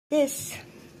This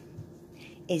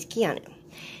is Cyan.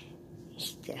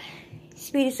 She's the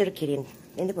sweetest little kitty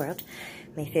in the world.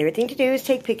 My favorite thing to do is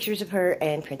take pictures of her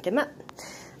and print them up.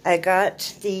 I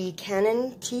got the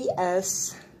Canon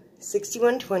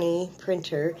TS6120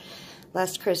 printer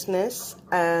last Christmas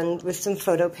and with some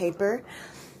photo paper,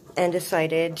 and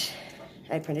decided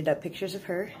I printed up pictures of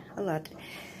her a lot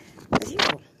as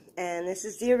usual. And this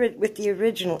is with the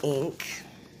original ink.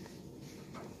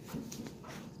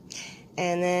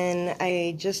 And then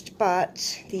I just bought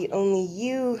the Only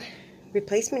You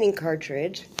replacement ink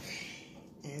cartridge.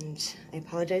 And I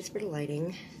apologize for the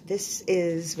lighting. This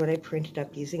is what I printed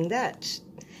up using that.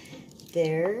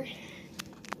 There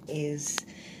is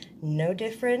no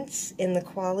difference in the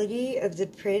quality of the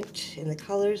print and the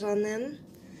colors on them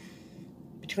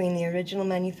between the original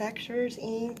manufacturer's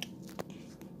ink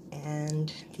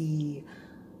and the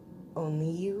Only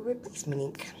You replacement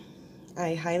ink.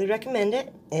 I highly recommend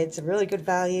it. It's a really good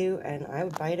value, and I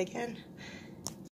would buy it again.